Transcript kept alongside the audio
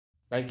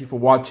Thank you for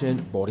watching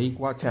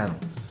Boricua channel.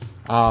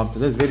 So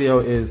this video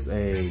is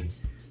a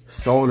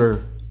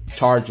solar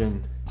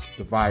charging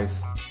device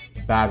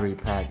battery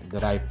pack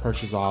that I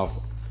purchased off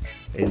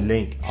a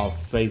link of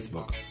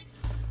Facebook.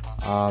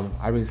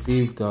 I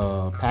received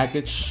the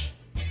package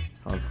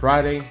on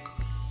Friday,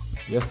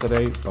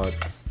 yesterday, but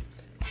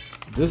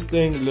this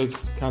thing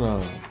looks kind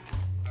of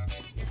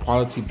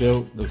quality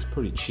built, looks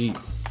pretty cheap.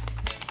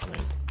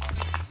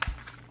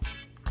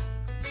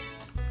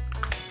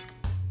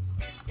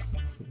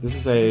 This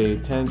is a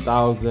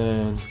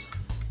 10,000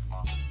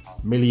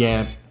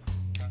 milliamp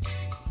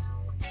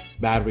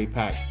battery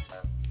pack,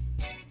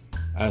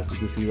 as you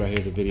can see right here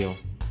in the video,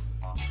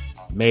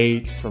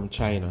 made from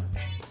China.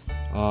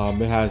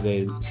 It has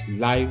a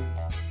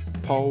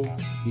LiPo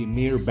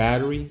Emir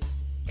battery,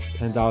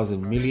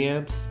 10,000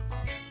 milliamps,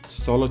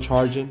 solar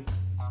charging,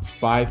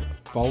 5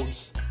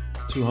 volts,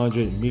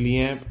 200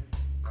 milliamp,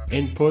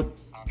 input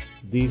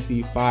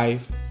DC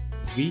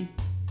 5V,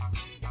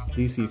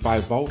 DC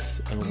 5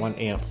 volts and 1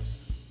 amp.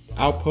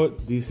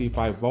 Output DC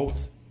 5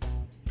 volts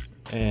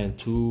and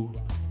 2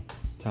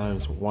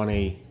 times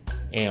 1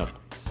 amp.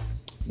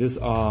 This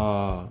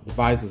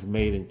device is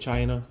made in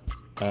China,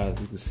 as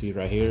you can see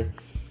right here.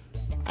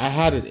 I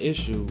had an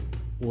issue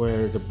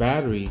where the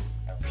battery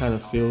kind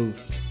of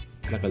feels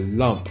like a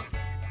lump.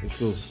 It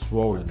feels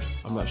swollen.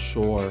 I'm not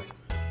sure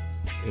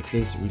if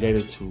it's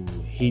related to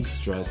heat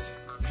stress.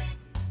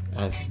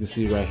 As you can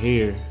see right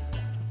here,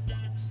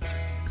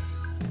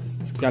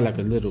 it's got like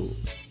a little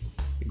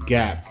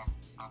gap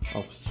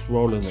of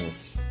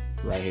swollenness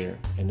right here,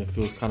 and it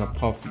feels kind of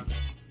puffy.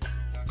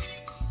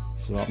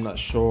 So I'm not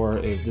sure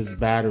if this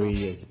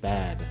battery is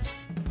bad.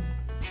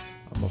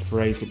 I'm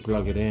afraid to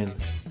plug it in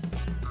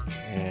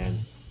and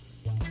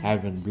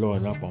having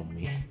blowing up on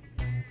me.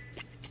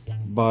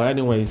 But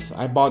anyways,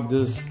 I bought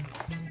this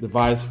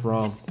device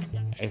from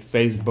a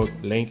Facebook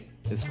link.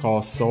 It's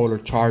called Solar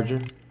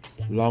Charger,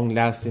 long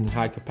lasting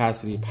high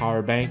capacity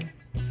power bank.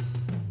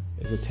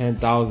 It's a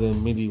 10,000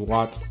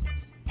 milliwatt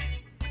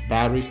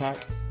battery pack.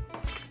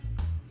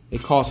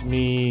 It cost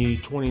me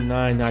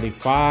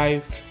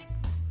 $29.95.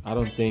 I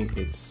don't think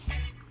it's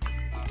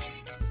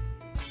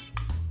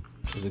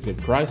a good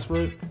price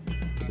for it,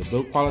 for the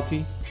build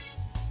quality.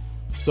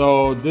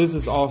 So this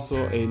is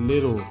also a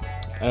little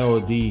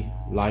LED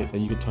light that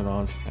you can turn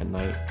on at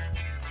night.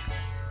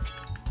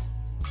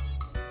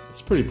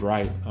 It's pretty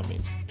bright. I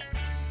mean,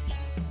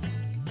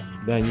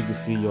 then you can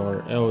see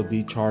your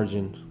LED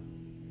charging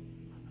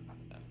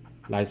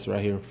lights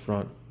right here in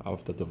front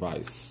of the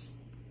device.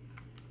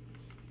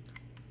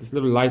 This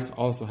little light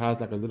also has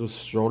like a little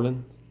stroller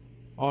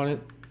on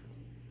it.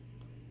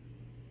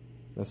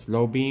 That's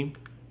low beam.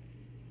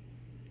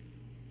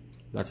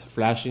 That's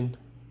flashing.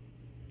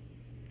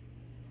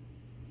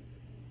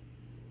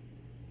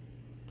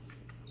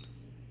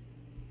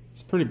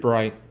 It's pretty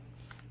bright,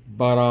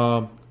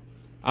 but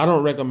I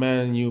don't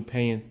recommend you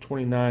paying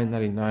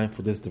 $29.99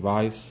 for this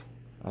device.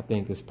 I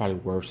think it's probably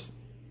worth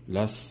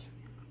less.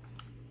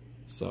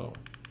 So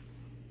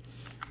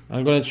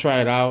I'm gonna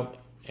try it out,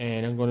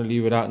 and I'm gonna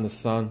leave it out in the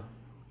sun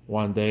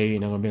one day,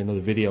 and I'm gonna make another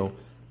video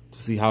to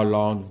see how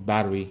long this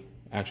battery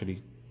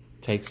actually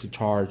takes to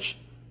charge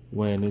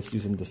when it's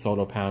using the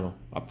solar panel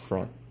up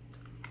front.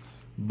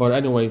 But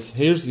anyways,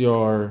 here's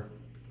your,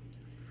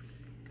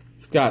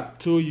 it's got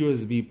 2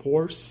 USB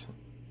ports,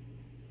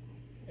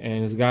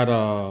 and it's got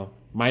a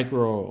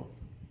micro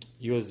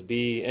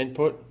USB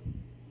input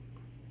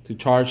to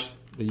charge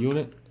the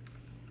unit.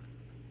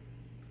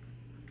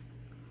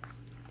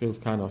 Feels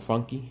kind of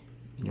funky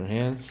in your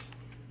hands,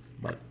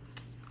 but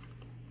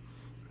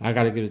I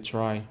gotta give it a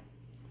try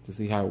to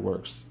see how it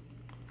works.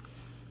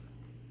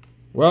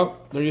 Well,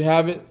 there you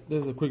have it.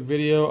 This is a quick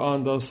video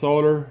on the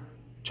solar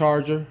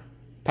charger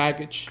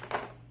package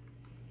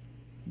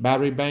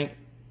battery bank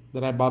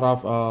that I bought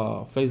off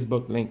a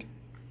Facebook link.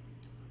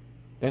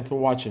 Thanks for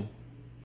watching.